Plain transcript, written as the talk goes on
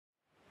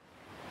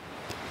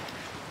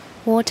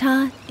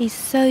Water is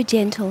so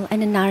gentle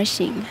and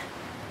nourishing,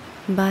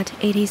 but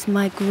it is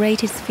my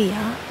greatest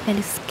fear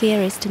and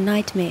scariest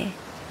nightmare.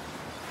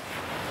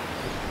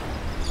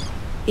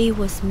 It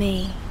was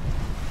me.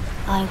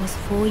 I was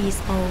 4 years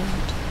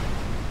old,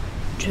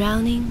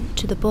 drowning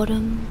to the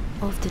bottom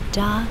of the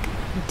dark,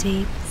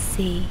 deep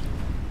sea.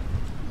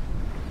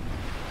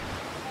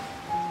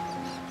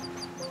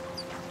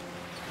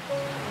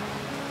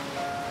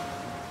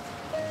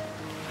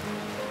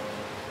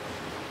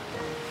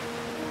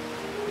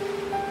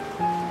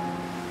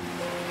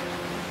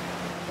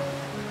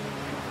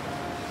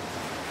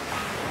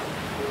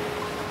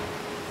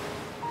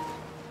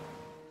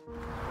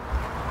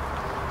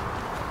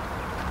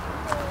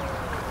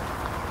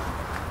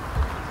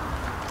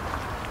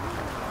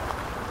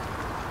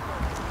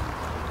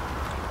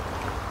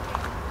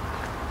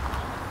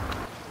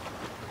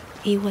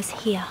 It was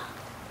here.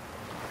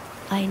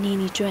 I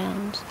nearly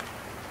drowned.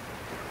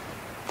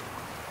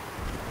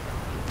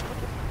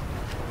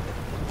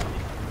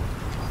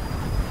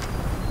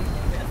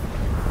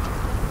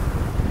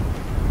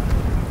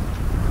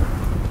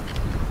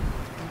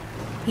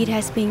 It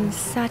has been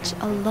such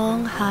a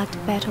long, hard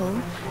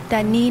battle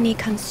that nearly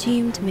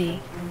consumed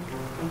me.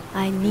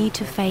 I need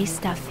to face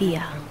that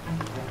fear.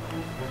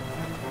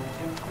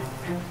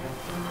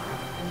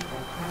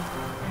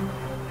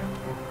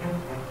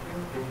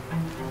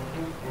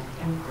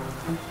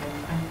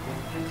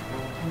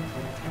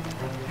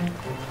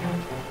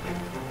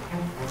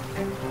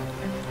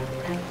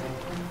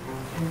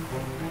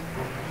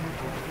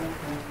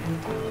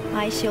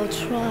 I shall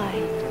try.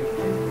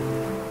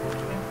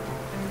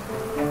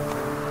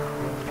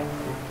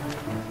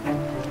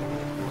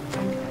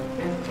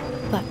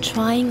 But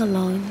trying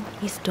alone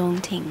is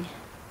daunting.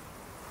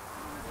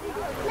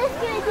 Let's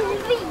go to the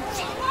beach.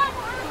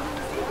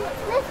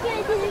 Let's go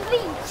to the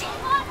beach.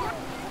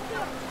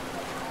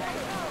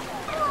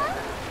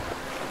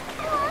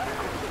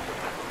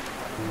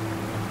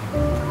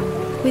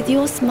 With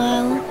your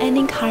smile and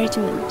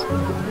encouragement,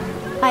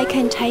 I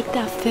can take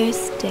that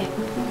first step.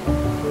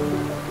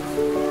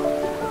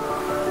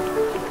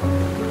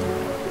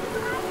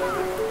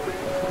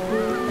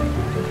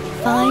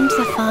 Find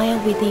the fire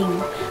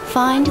within.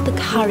 Find the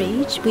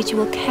courage which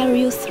will carry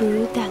you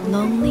through that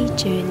lonely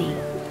journey.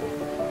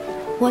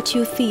 What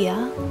you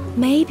fear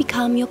may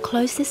become your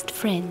closest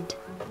friend.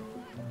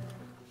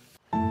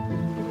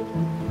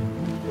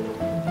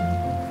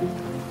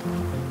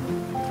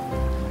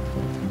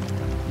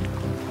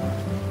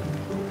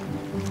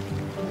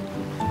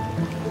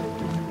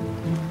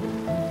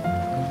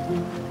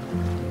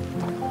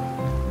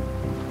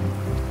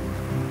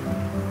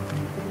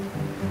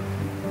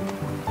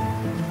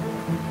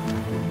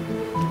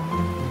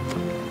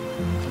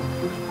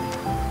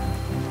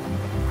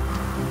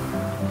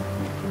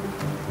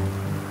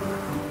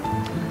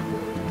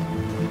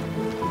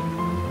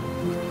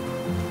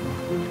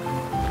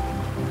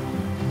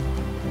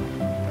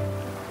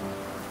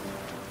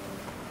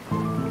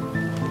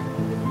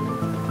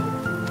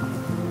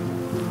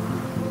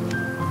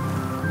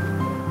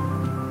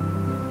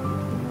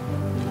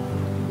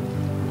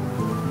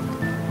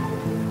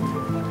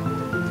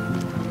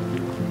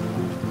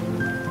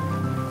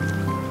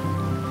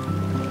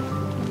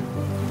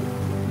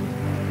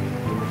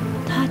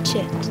 Touch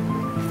it,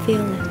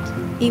 feel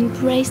it,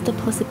 embrace the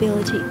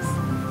possibilities.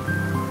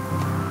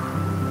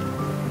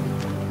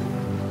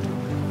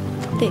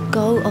 Let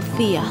go of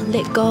fear,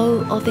 let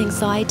go of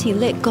anxiety,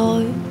 let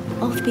go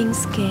of being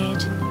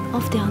scared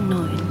of the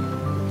unknown.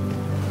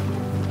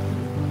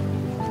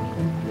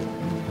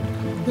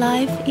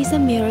 Life is a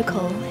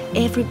miracle,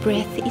 every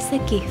breath is a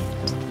gift.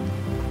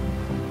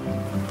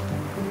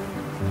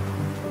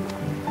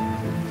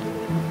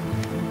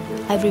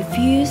 I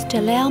refuse to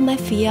allow my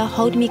fear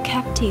hold me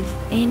captive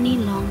any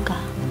longer.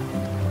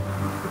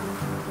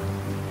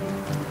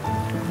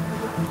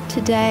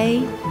 Today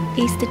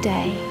is the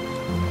day.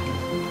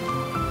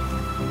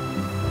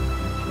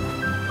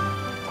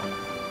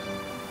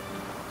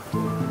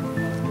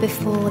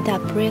 Before that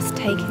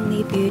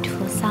breathtakingly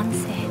beautiful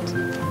sunset,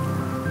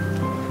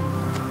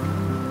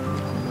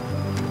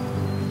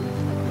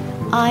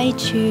 I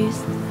choose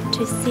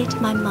to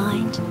set my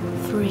mind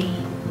free.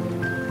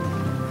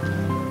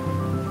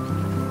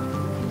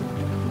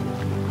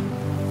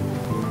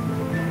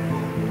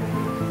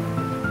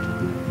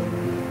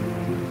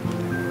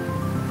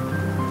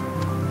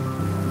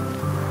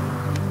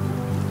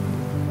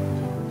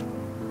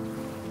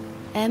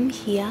 I'm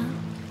here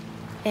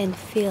and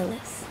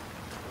fearless.